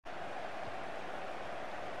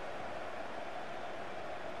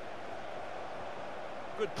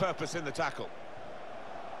Good purpose in the tackle.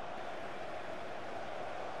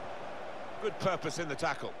 Good purpose in the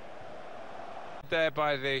tackle. There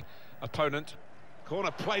by the opponent.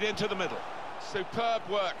 Corner played into the middle. Superb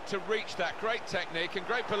work to reach that. Great technique and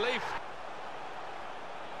great belief.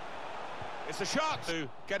 It's a shot to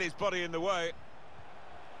get his body in the way.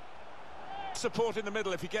 Support in the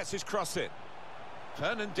middle if he gets his cross in.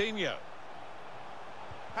 Fernandinho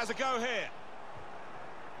has a go here.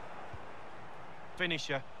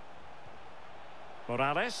 Finisher.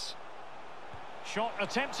 Morales. Shot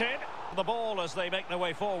attempted. The ball as they make their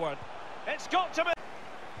way forward. It's got to be.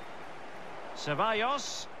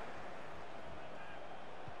 Ceballos.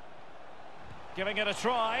 Giving it a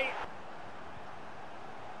try.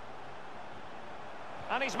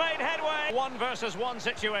 And he's made headway. 1-versus-1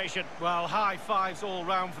 situation. Well, high fives all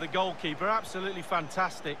round for the goalkeeper. Absolutely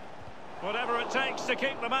fantastic. Whatever it takes to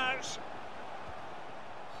keep them out.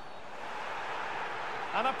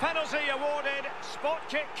 And a penalty awarded. Spot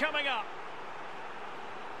kick coming up.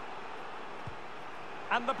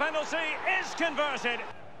 And the penalty is converted.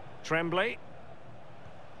 Tremblay.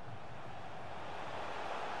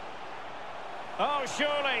 Oh,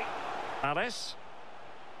 surely. Alice.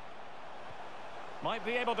 Might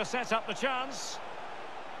be able to set up the chance.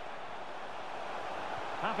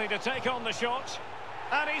 Happy to take on the shot.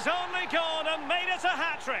 And he's only gone and made it a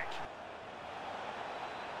hat-trick.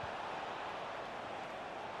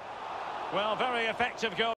 Well, very effective goal.